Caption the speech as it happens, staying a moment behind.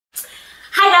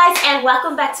guys, and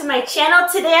welcome back to my channel.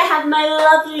 Today I have my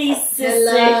lovely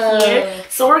sister here.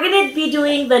 So we're going to be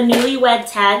doing the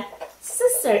Newlywed Tag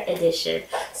Sister Edition.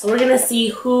 So we're going to see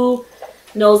who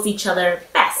knows each other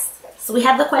best. So we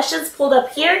have the questions pulled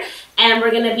up here, and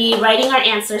we're going to be writing our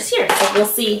answers here. So we'll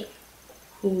see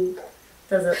who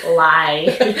doesn't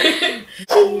lie.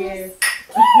 Cheers.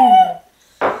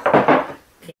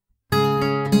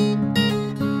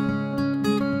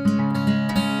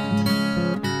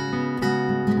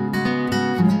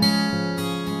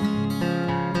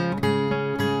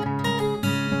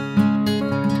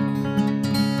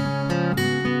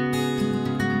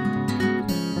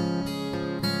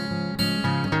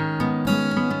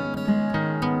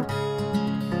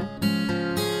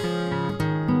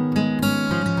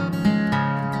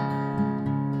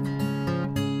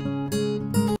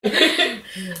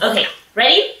 Okay,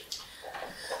 ready?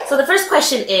 So the first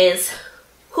question is,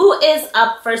 who is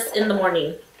up first in the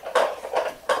morning?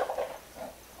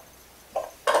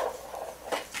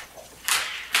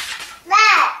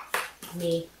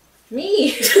 Me.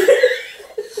 Me.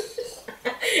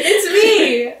 It's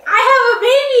me. I have a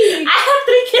baby. I have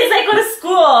 3 kids. I go to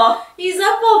school. He's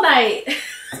up all night.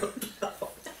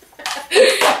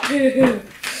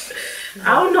 I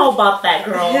don't know about that,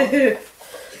 girl.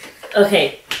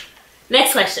 Okay.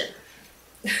 Next question.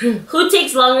 Who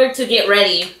takes longer to get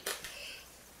ready?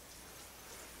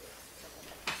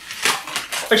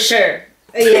 For sure.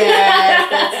 Yeah,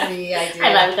 that's me. I do.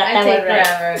 I love that. I take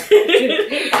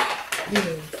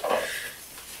forever.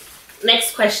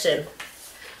 Next question.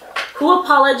 Who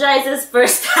apologizes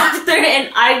first after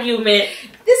an argument?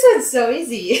 This one's so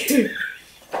easy.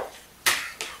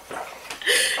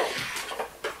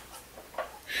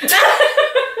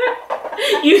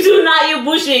 You do not, you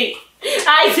bullshit.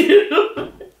 I do.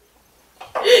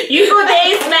 You go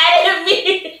days mad at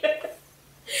me.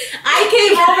 I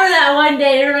came over that one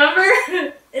day, remember?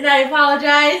 And I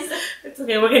apologize. It's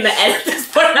okay, we're gonna edit this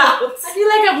part out. I feel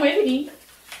like I'm winning.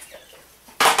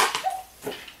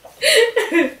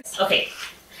 Okay,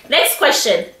 next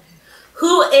question.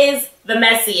 Who is the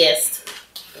messiest?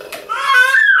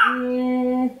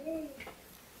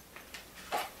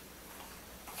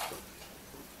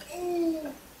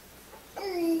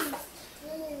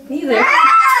 Neither.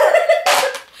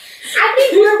 I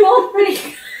think we're both pretty.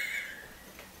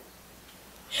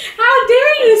 How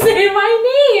dare you say my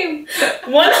name?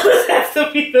 One of us has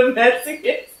to be the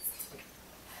messiest.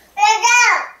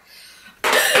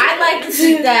 I'd like to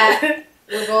think that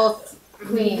we're both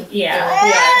clean. Yeah,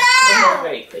 we're both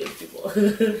very clean people.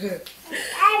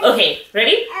 Okay,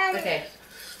 ready? Okay.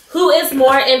 Who is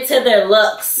more into their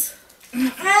looks?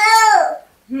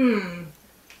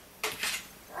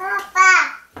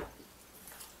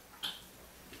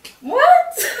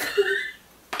 What?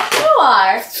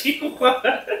 You are.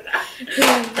 That's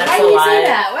Why a do you lie. say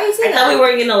that? Why do you say I that? thought we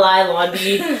weren't gonna lie,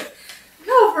 Landi.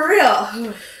 No, for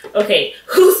real. Okay,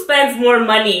 who spends more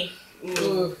money?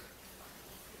 Ooh.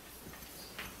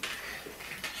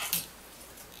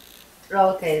 Oh,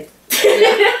 okay.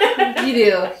 Yeah. You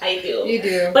do. I do. You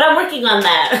do. But I'm working on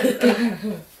that.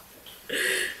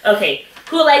 Okay,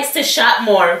 who likes to shop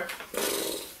more?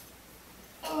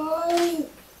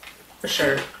 For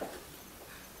sure.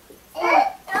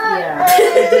 Yeah.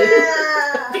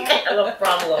 I think I have a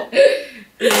problem.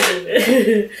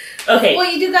 Okay.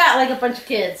 Well, you do got like a bunch of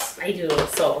kids. I do,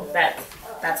 so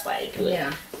that's why I do it.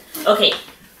 Yeah. Okay.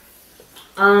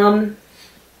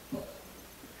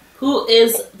 Who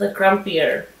is the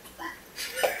grumpier?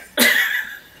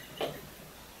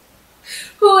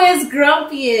 Who is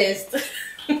grumpiest?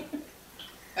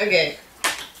 Okay.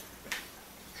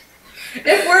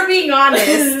 If we're being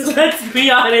honest. Let's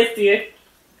be honest here.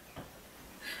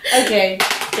 Okay.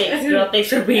 Thanks, girl. Thanks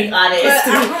for being honest.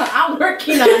 But I'm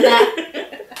working on that.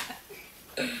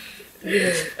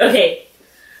 Okay.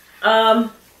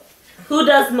 Who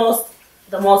does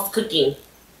the most cooking?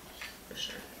 For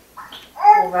sure.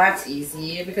 Well, that's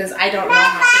easy because I don't know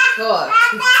how to cook.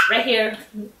 Right here.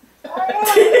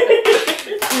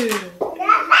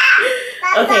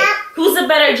 Okay. Who's a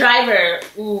better driver?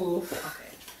 Ooh. Okay.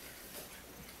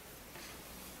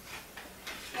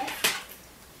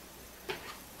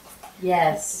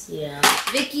 Yes. Yeah.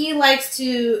 Vicky likes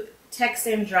to text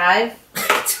and drive.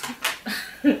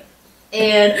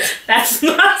 And That's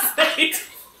not safe.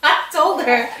 I told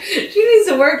her she needs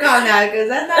to work on that because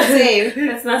that's not safe.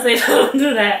 That's not safe. Don't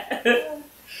do that.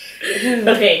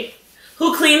 Okay.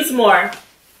 Who cleans more?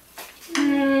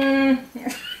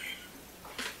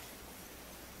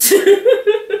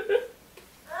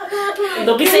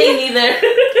 Don't be saying neither.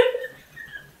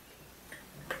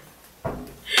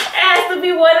 It has to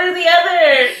be one or the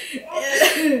other.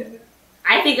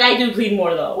 I I think I do clean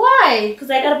more though. Why?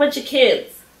 Because I got a bunch of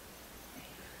kids.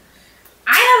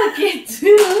 I have a kid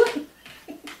too.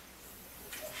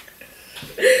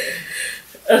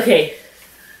 Okay,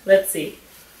 let's see.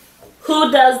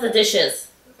 Who does the dishes?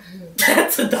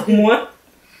 That's a dumb one.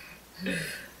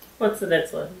 What's the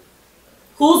next one?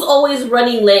 Who's always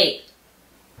running late?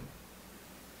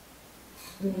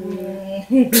 Can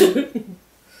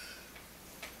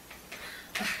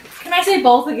I say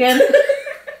both again?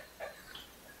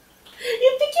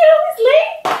 You think you're always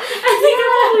late? I think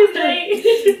I'm always late.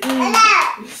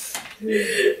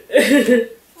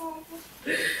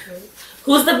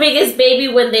 Who's the biggest baby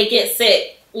when they get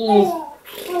sick?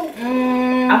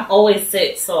 I'm always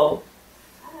sick, so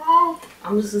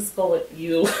I'm just go with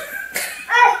you.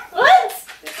 What?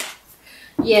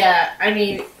 Yeah, I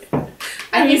mean,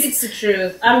 I think it's the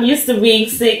truth. I'm used to being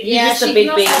sick. You're just a big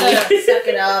knows how to baby. suck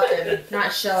it up and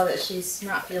not show that she's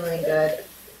not feeling good.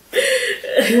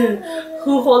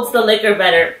 Who holds the liquor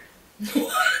better?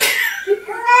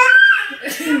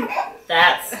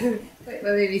 That's Wait,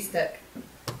 my baby's stuck.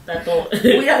 that don't.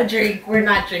 We don't drink. We're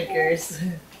not drinkers.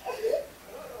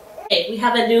 Okay, we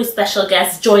have a new special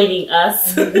guest joining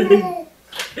us. Okay.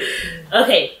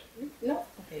 No.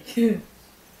 Okay.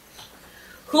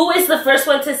 Who is the first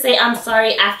one to say I'm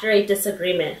sorry after a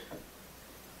disagreement?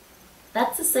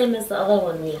 That's the same as the other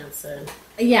one we answered.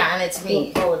 Yeah, and it's Who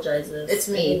me. apologizes? It's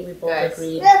me, I think we both guys.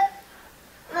 agreed that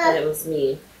it was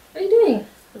me. What are you doing?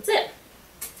 That's it.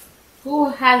 Who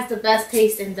has the best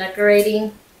taste in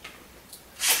decorating?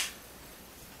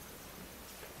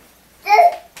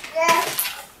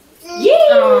 Yeah.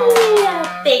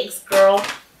 Aww. Thanks, girl.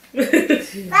 Who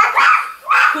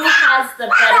has the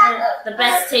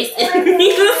best taste in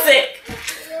music?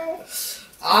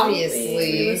 Obviously.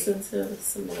 We listen to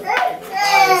some more.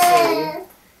 Obviously.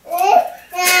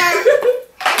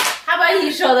 How about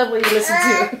you show them what you listen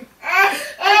to?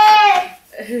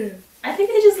 I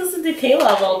think I just listen to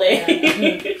K-Love all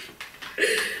day.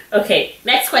 Okay,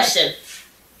 next question.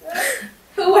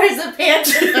 Who wears the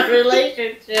pants in a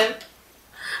relationship?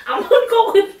 I'm gonna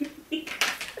go with me.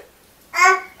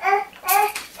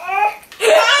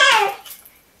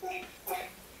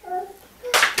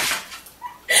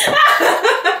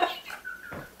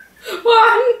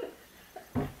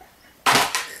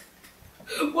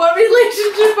 What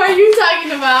relationship are you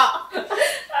talking about?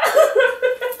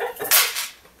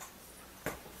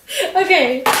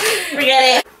 Okay.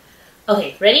 Forget it.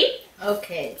 Okay, ready?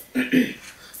 Okay.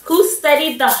 Who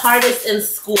studied the hardest in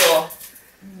school?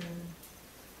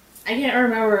 I can't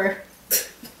remember.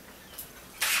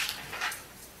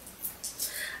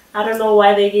 I don't know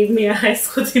why they gave me a high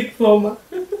school diploma.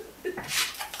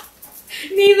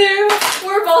 Neither.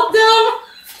 We're both dumb.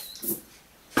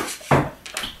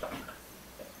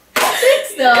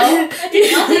 Thanks, though. I'll take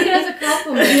it as a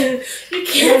compliment. You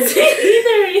can't say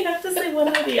either. You have to say one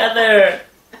or the other.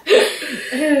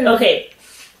 Okay.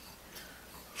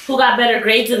 Who got better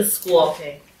grades in school?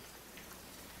 Okay.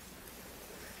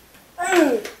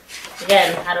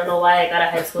 Again, I don't know why I got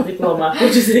a high school diploma.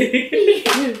 What'd you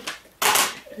say?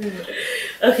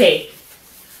 Okay.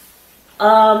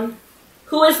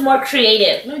 Who is more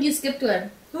creative? No, you skipped one.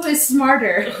 Who is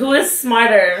smarter? Who is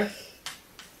smarter?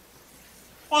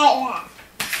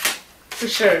 For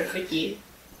sure, Vicky.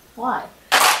 Why?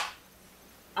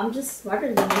 I'm just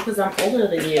smarter than you because I'm older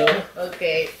than you.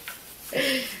 Okay.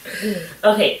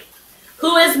 Okay.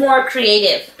 Who is more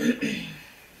creative?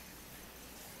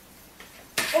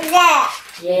 Yes.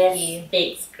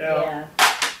 Thanks, girl. Yeah.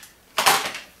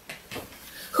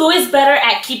 Who is better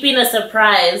at keeping a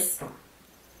surprise?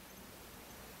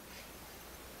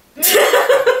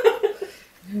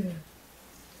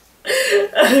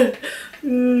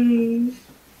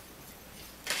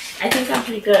 I think I'm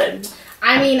pretty good.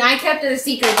 I mean, I kept it a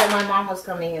secret that my mom was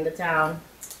coming into town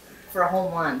for a whole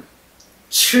month.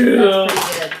 True.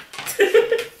 That's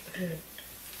pretty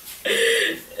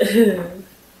good.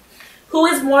 Who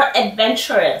is more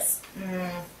adventurous?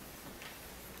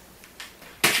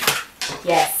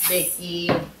 Yes. Vicky.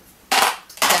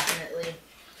 Definitely.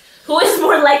 Who is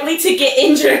more likely to get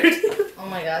injured? Oh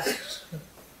my gosh.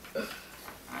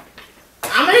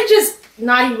 I'm gonna just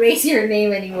not erase your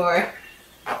name anymore.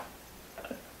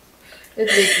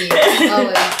 It's Vicky.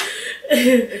 Always.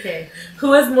 Okay.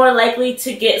 Who is more likely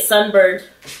to get sunburned?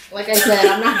 Like I said,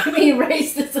 I'm not gonna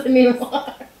erase this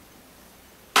anymore.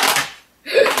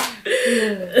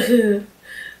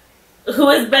 Who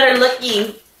is better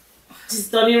looking?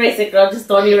 Just don't erase it, girl. Just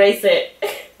don't erase it.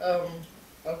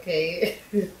 Okay.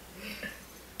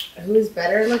 Who is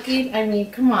better looking? I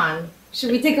mean, come on.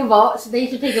 Should we take a vote? So they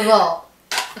should take a vote.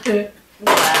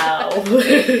 Wow.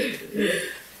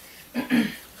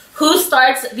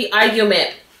 starts the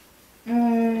argument?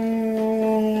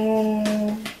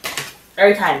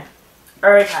 Every time.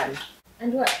 Every time.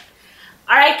 And what?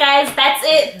 Alright guys, that's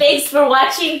it. Thanks for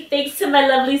watching. Thanks to my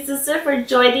lovely sister for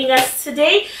joining us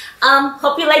today.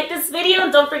 Hope you liked this video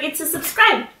and don't forget to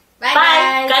subscribe. Bye.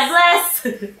 Bye. Guys. God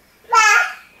bless.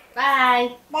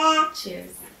 Bye. Bye.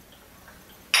 Cheers.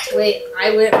 Wait,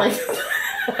 I went like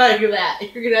like that.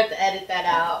 You're gonna have to edit that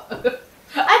out.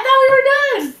 I thought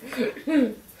we were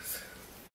done.